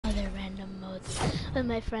with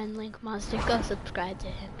my friend Link Monster. Go subscribe to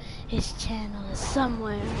him. His channel is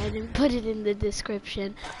somewhere. I didn't put it in the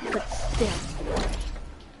description, but still.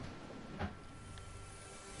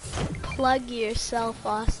 Plug yourself,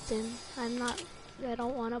 Austin. I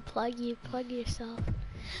don't want to plug you. Plug yourself.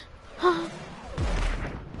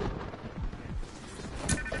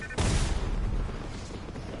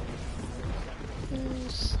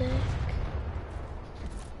 Sick.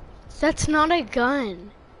 That's not a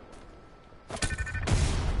gun.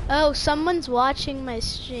 Oh, someone's watching my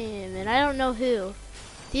stream, and I don't know who.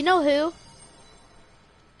 Do you know who?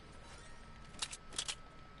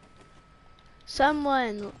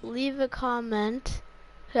 Someone, leave a comment.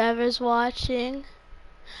 Whoever's watching.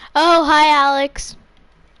 Oh, hi, Alex.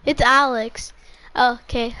 It's Alex. Oh,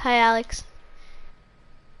 okay, hi, Alex.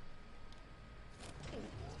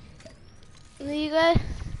 You guys,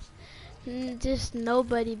 just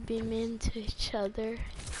nobody be mean to each other.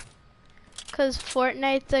 Cause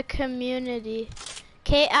Fortnite's a community.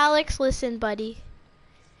 Okay, Alex, listen, buddy.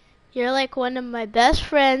 You're like one of my best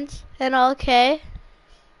friends, and okay,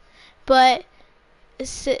 but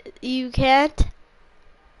you can't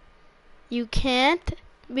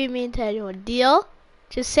be mean to anyone. Deal?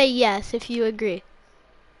 Just say yes if you agree.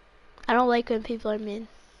 I don't like when people are mean.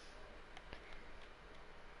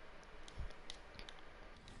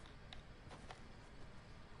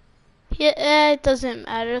 Yeah, it doesn't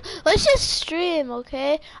matter. Let's just stream,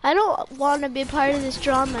 okay? I don't want to be part of this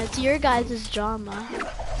drama. It's your guys' drama.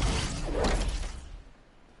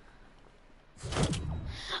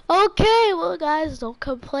 Okay, well guys, don't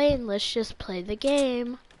complain. Let's just play the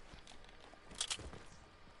game.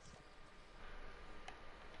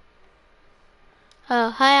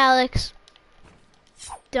 Oh, hi Alex.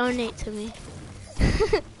 Donate to me.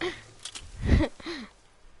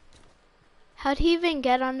 How'd he even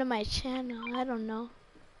get onto my channel? I don't know.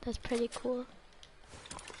 That's pretty cool.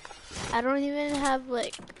 I don't even have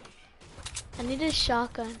like... I need a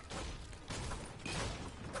shotgun.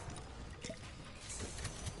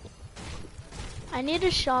 I need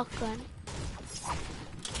a shotgun.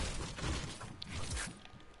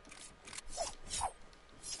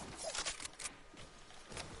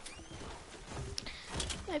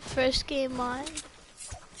 My first game on.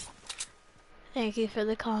 Thank you for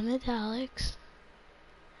the comment, Alex.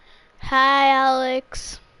 Hi,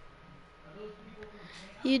 Alex.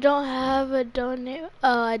 You don't have a donate.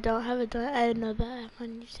 Oh, I don't have a donate. I didn't know that. I'm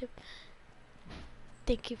on YouTube.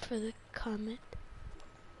 Thank you for the comment.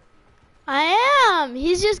 I am.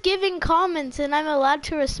 He's just giving comments and I'm allowed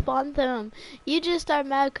to respond to them. You just are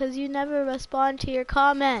mad because you never respond to your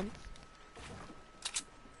comments.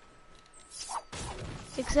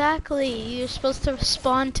 Exactly. You're supposed to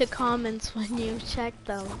respond to comments when you check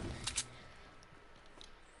them.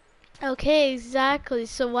 Okay, exactly.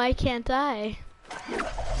 So why can't I?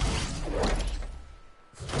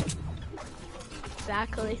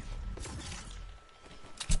 Exactly.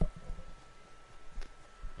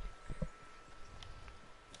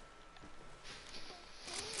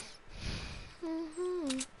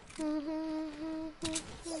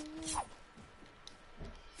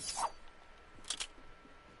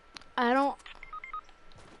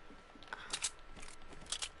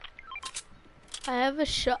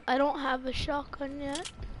 I don't have a shotgun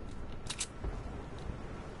yet.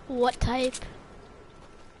 What type?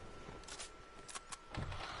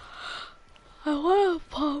 I want a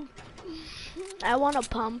pump. I want a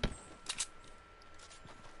pump.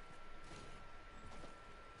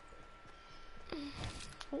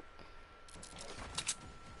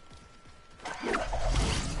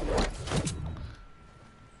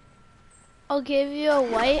 I'll give you a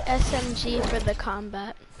white SMG for the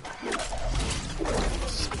combat.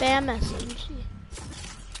 Spam SMG.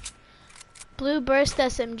 Blue burst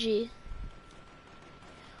SMG.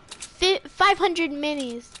 500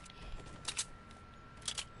 minis.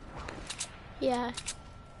 Yeah.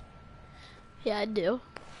 Yeah, I do.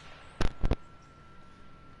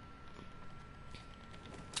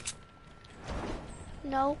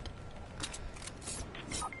 Nope.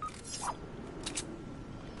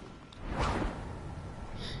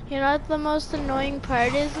 You know what the most annoying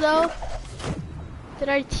part is though? That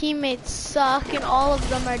our teammates suck and all of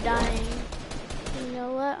them are dying. You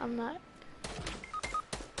know what? I'm not.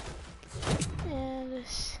 Yeah,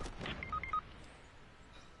 this.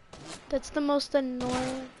 That's the most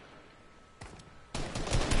annoying.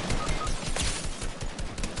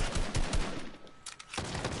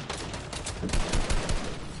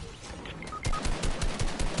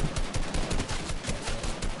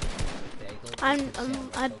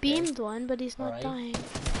 I beamed one, but he's not dying.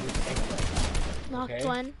 Knocked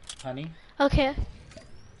one. Honey. Okay.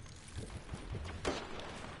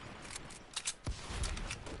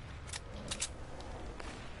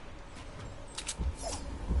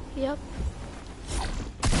 Yep.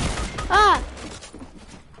 Ah!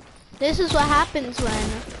 This is what happens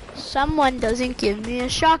when someone doesn't give me a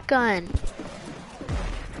shotgun.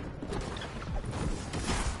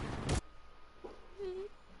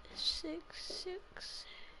 Six.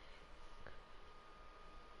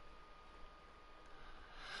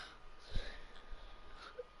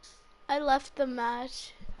 I left the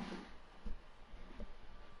match.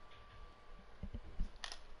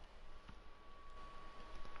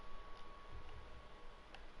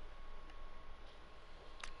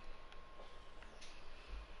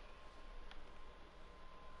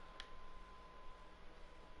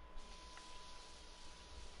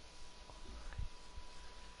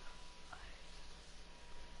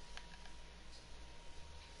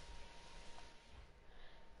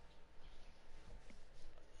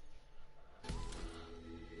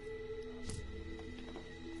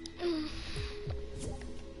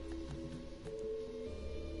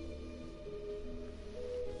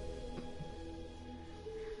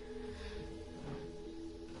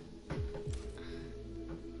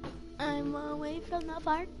 I'm away from the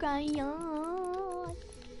far cry.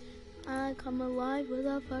 I come alive with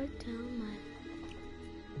a fart down my.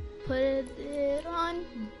 Put it on.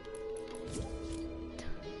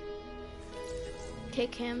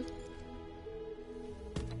 Kick him.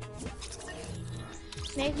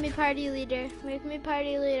 Make me party leader. Make me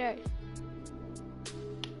party leader.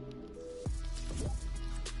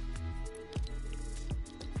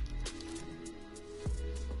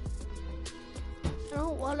 I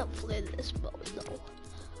don't want to play this mode though.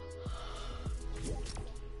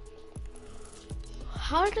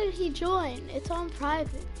 How did he join? It's on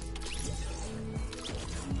private.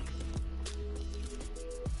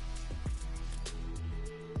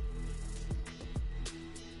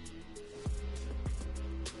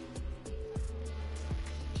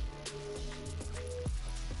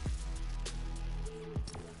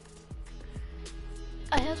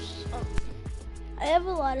 I have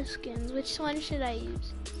a lot of skins. Which one should I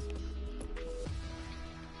use?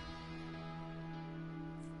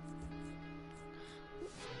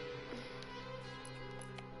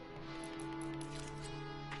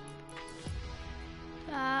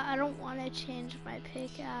 I don't want to change my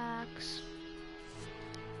pickaxe,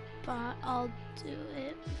 but I'll do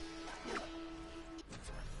it.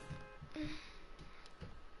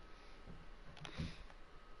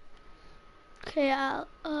 Okay,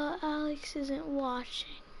 Alex isn't watching.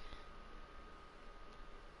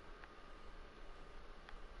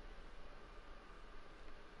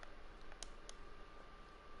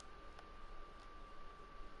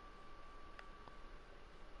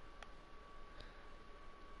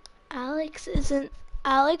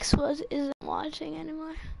 Alex isn't watching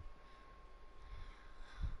anymore.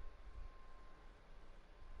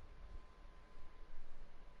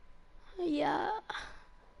 Yeah.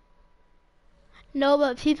 No,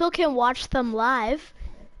 but people can watch them live.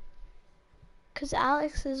 Cause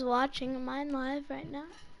Alex is watching mine live right now.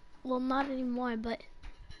 Well, not anymore, but.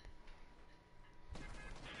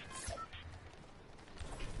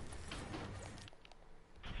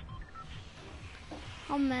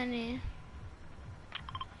 How many?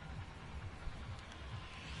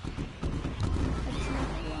 That's not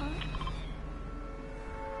a lot.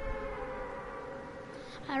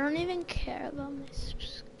 I don't even care about my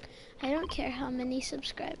I don't care how many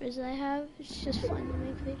subscribers I have. It's just fun to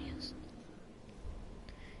make videos.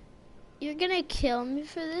 You're gonna kill me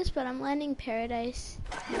for this, but I'm landing paradise.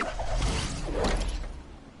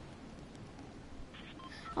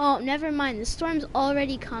 Oh, never mind. The storm's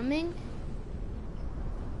already coming.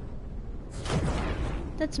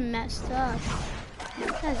 That's messed up.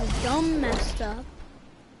 That's dumb messed up.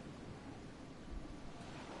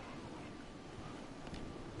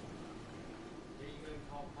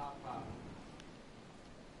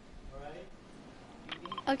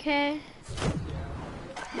 Okay.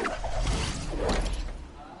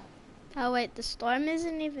 Oh wait, the storm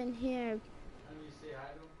isn't even here.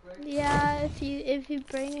 Yeah, if you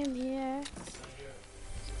bring him here.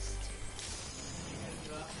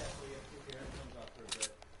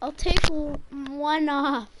 I'll take one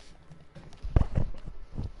off.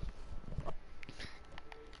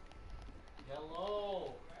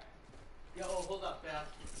 Hello. Yo, hold up,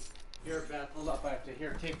 Beth. Here, Beth, hold up. I have to.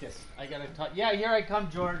 Here, take this. I gotta talk. Yeah, here I come,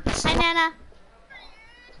 George. Hi, Nana.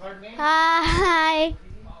 Pardon me? Hi.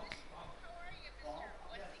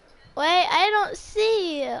 Wait, I don't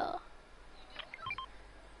see you.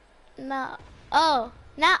 No. Oh,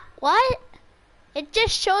 now what? It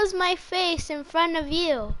just shows my face in front of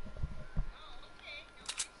you.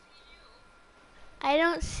 I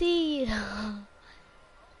don't see you.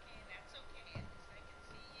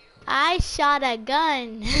 I shot a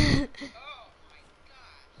gun.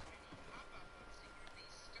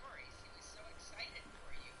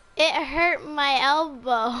 It hurt my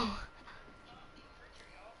elbow.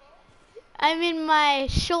 I mean my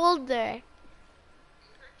shoulder.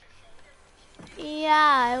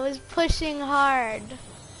 Yeah, I was pushing hard.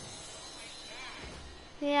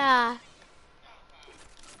 Yeah.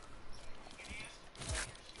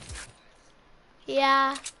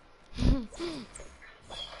 Yeah.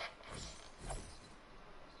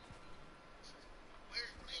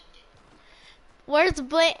 Where's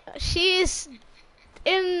Blake? She's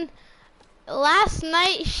in. Last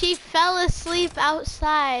night she fell asleep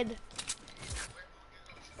outside.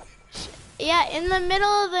 Yeah, in the middle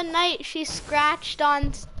of the night she scratched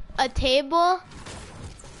on a table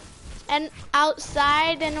and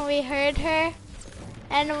outside, and we heard her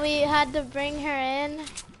and we had to bring her in.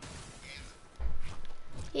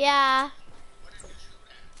 Yeah.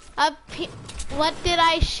 What did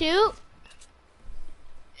I shoot?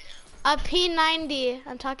 A P90.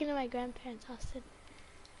 I'm talking to my grandparents, Austin.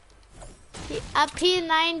 A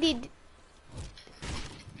P90.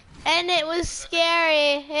 And it was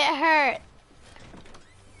scary. It hurt.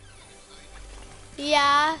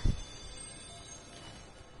 Yeah.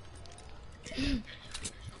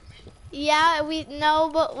 Yeah, we know,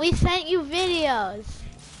 but we sent you videos.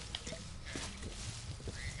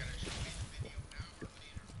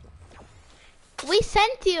 We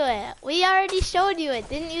sent you it. We already showed you it.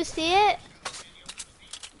 Didn't you see it?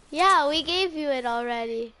 Yeah, we gave you it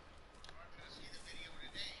already.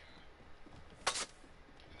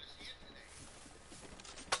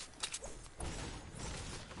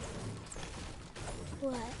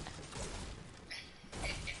 What?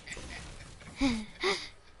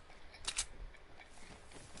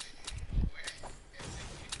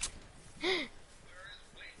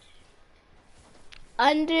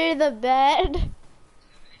 Under the bed.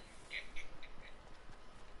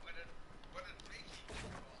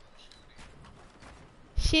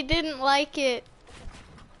 She didn't like it.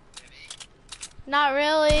 Not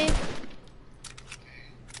really.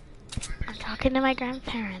 I'm talking to my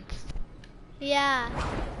grandparents. Yeah.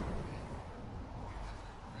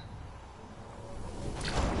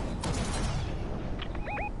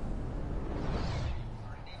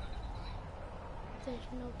 There's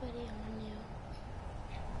nobody on you.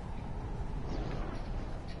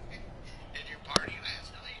 Did you party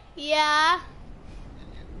last night? Yeah.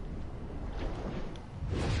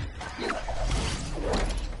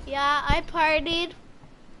 Yeah, I partied.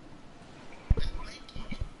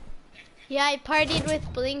 Yeah, I partied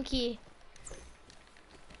with Blinky.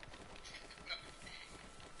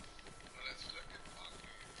 Well, let's look at what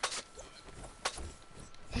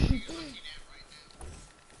are you looking at right now?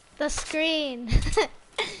 The screen. What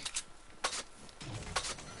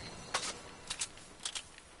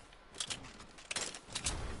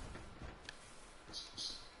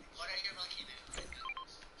are you looking at right now?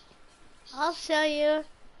 I'll show you.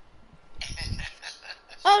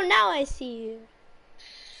 Oh, now I see you.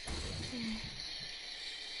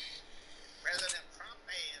 President Trump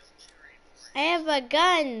is cheering for I you. have a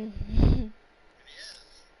gun.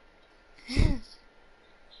 It is. Who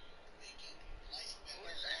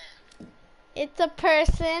is that? It's a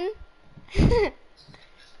person. I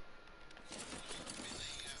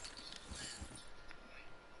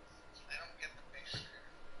don't get the picture.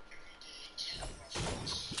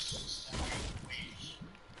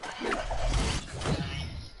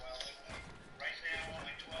 Right now,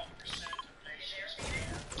 only 12% of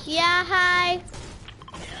patients. Yeah, hi.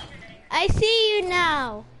 I see you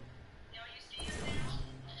now.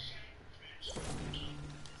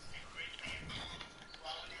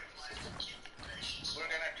 We're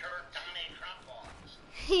gonna turn Donnie Trump off.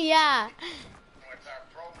 Yeah. With our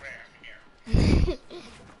program here. He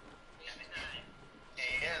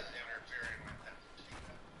is interfering with them.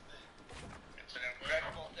 It's an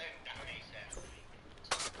incredible thing Donnie said.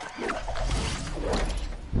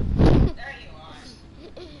 There you are.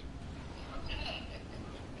 Okay.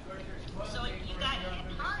 So you got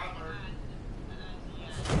hit hard on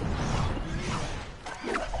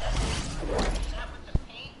is that with the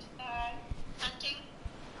paint hunting?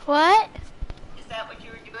 What? Is that what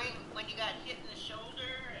you were doing when you got hit in the shoulder?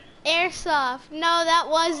 Airsoft. No, that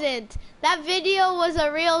wasn't. That video was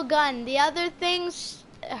a real gun. The other things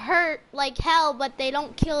hurt like hell, but they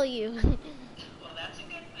don't kill you. Well, that's a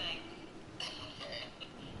good thing.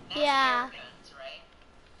 That's Yeah. air guns, right?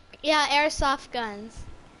 Yeah, airsoft guns.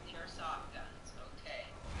 Airsoft guns. Okay.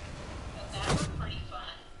 Well, that was pretty fun.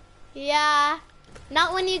 Yeah.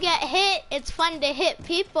 Not when you get hit. It's fun to hit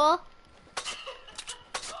people. Oh, but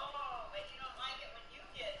you don't like it when you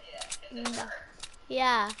get hit. No.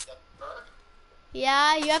 Yeah. The bird?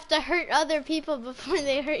 Yeah, you have to hurt other people before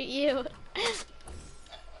they hurt you. Well, that's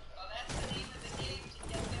the name of the game, to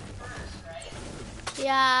get them first, right?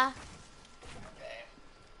 Yeah. Okay.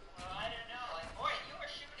 Well, I don't know. Like, boy, you were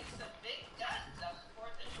shooting some big guns on the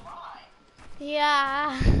 4th of July.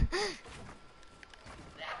 Yeah.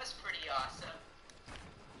 That was pretty awesome.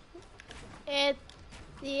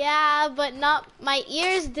 Yeah, but not, my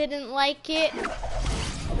ears didn't like it. Did you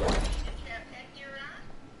have headgear on?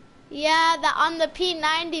 Yeah, on the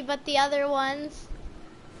P90, but the other ones.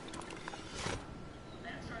 Well,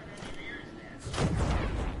 that's right on your ears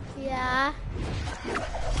then. Yeah.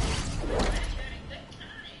 Well, you had a good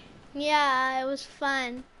time. Yeah, it was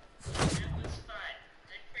fun. That was fun.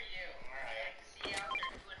 Good for you. Alright. See you out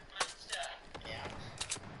there doing fun stuff. Yeah.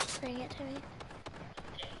 Bring it to me.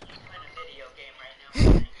 Okay, he's playing a video game right now.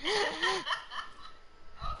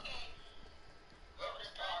 Okay. Good to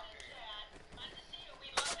talk to you. Fun to see you. We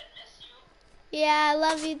love and miss you. Yeah, I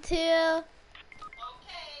love you too. Okay,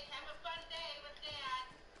 have a fun day with Dad.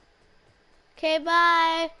 Okay,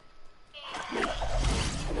 bye.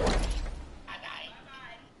 Bye-bye.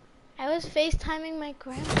 I was FaceTiming my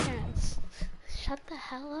grandparents. Shut the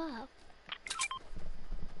hell up.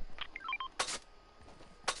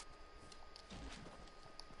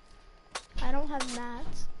 I don't have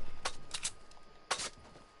mats.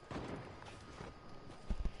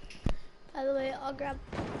 By the way, I'll grab.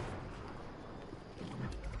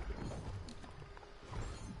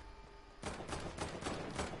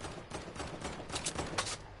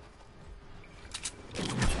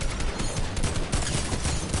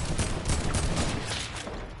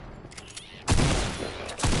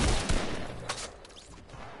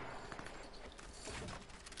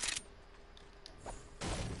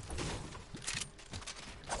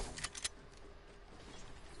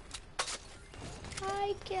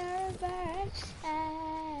 I care about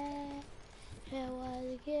sad. It was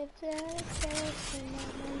a gift and a gift, and my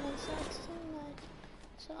mama sucks too much.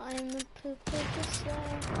 So I'm the poop of the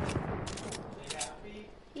sleigh. They happy?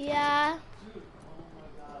 Yeah. Dude, oh my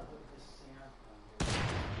god, look at this Santa.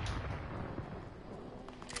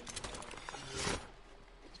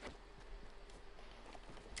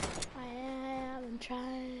 I am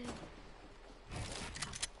trying.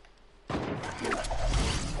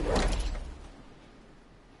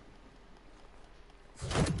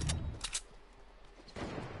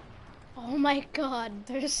 Oh my god,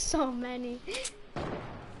 there's so many.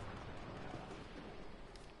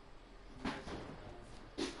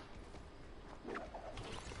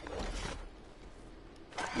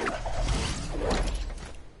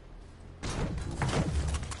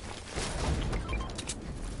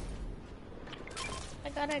 I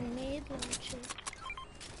got a nade launcher.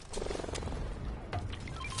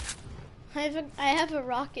 I have a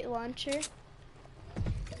rocket launcher.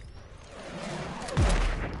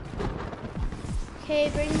 Okay,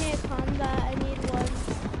 bring me a combat. I need one.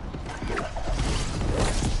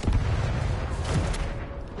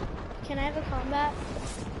 Can I have a combat?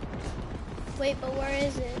 Wait, but where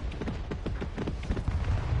is it?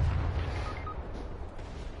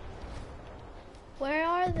 Where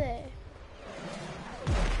are they?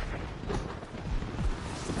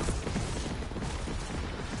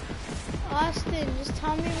 Austin, just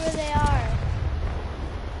tell me where they are.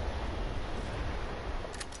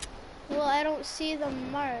 Well, I don't see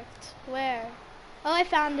them marked. Where? Oh, I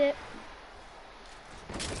found it.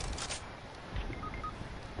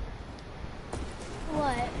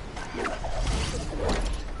 What?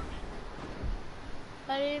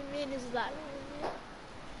 What do you mean is that?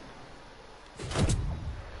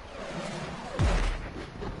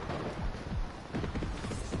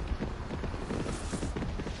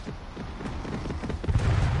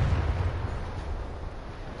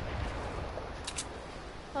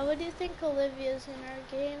 What do you think Olivia's in our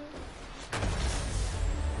game?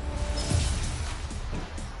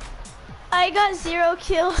 I got 0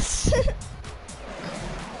 kills.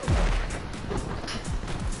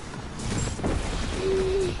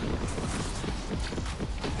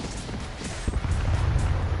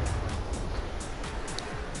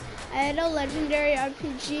 I had a legendary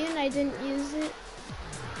RPG and I didn't use it.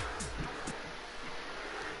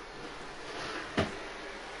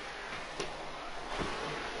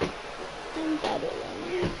 I'm better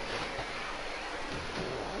than you.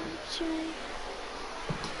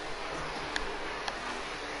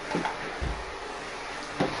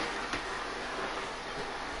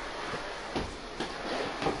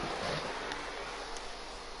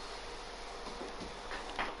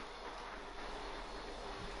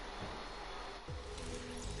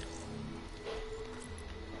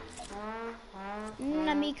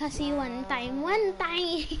 cussy one time. One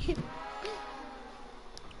time.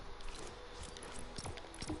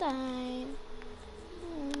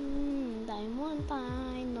 One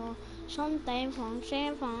time, no. Sometimes from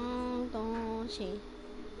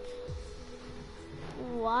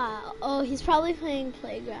Wow. Oh, he's probably playing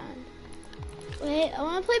Playground. Wait, I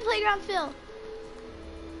want to play Playground Phil.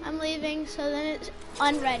 I'm leaving, so then it's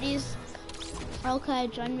unready's. Okay,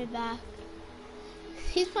 join me back.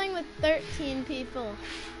 He's playing with 13 people.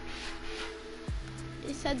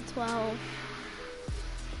 He said 12.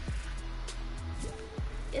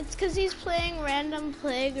 It's because he's playing random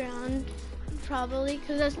Playground, probably,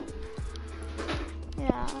 because that's,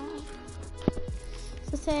 yeah.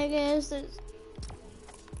 The thing is, there's,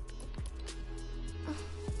 I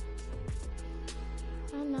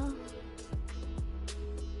don't know.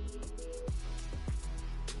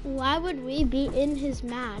 Why would we be in his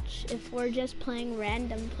match if we're just playing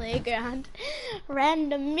random Playground?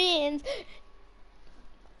 Random means,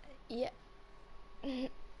 yeah.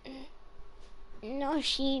 No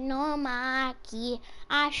shi no ma ki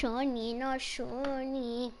ashoni no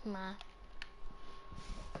shoni ma.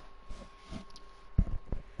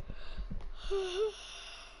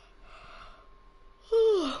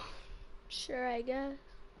 Sure, I guess.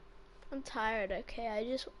 I'm tired, okay?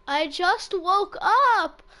 I just woke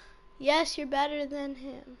up. Yes, you're better than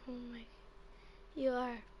him. Oh my, you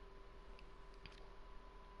are.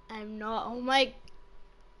 I'm not. Oh my,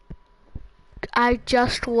 I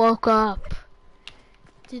just woke up.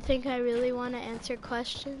 Do you think I really want to answer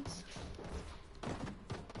questions?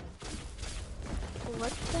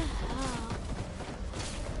 What the hell?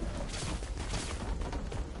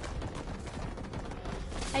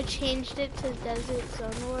 I changed it to Desert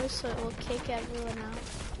Zone Wars so it will kick everyone out.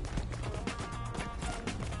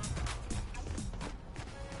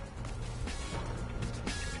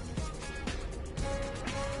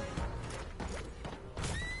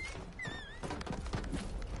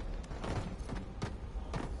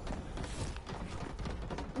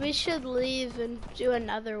 We should leave and do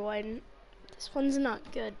another one. This one's not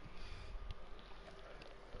good.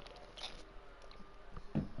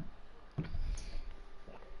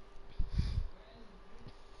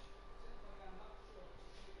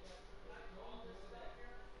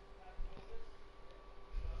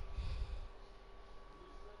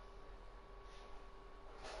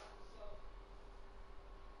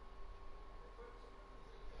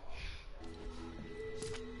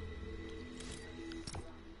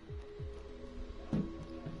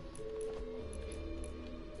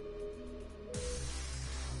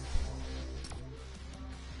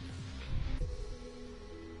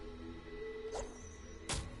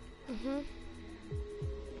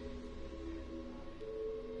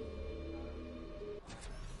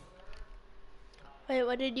 Wait,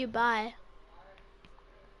 what did you buy?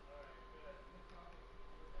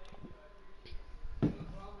 I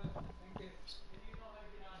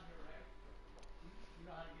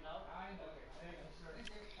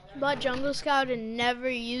bought Jungle Scout and never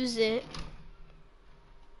use it.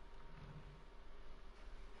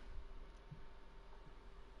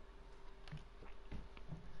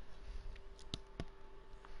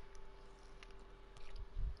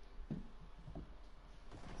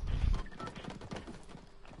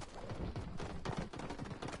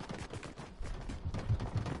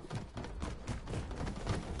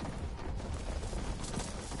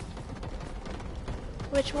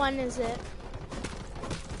 Which one is it?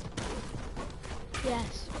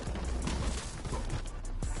 Yes.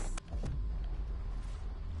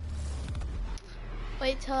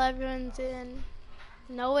 Wait till everyone's in.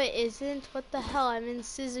 No, it isn't. What the hell? I'm in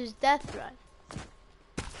Scissors Death Run.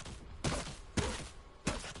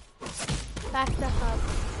 Back to hub.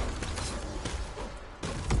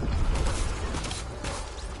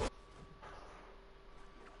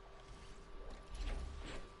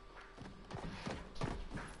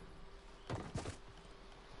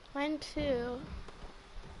 Mine too.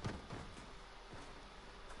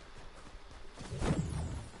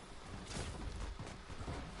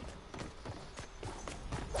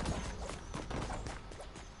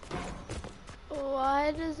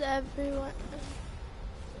 Why does everyone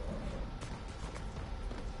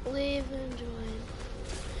leave and join?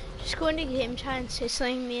 Just go into game chat and say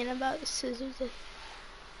something mean about Scissors.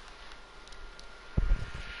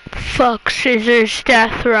 Fuck Scissors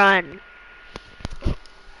Death Run.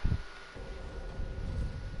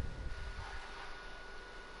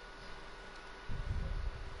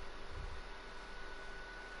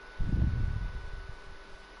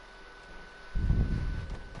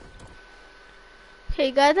 Okay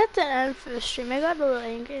guys, that's the end for the stream. I got a little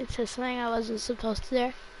angry and said something I wasn't supposed to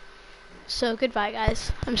there. So goodbye,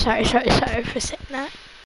 guys. I'm sorry for saying that.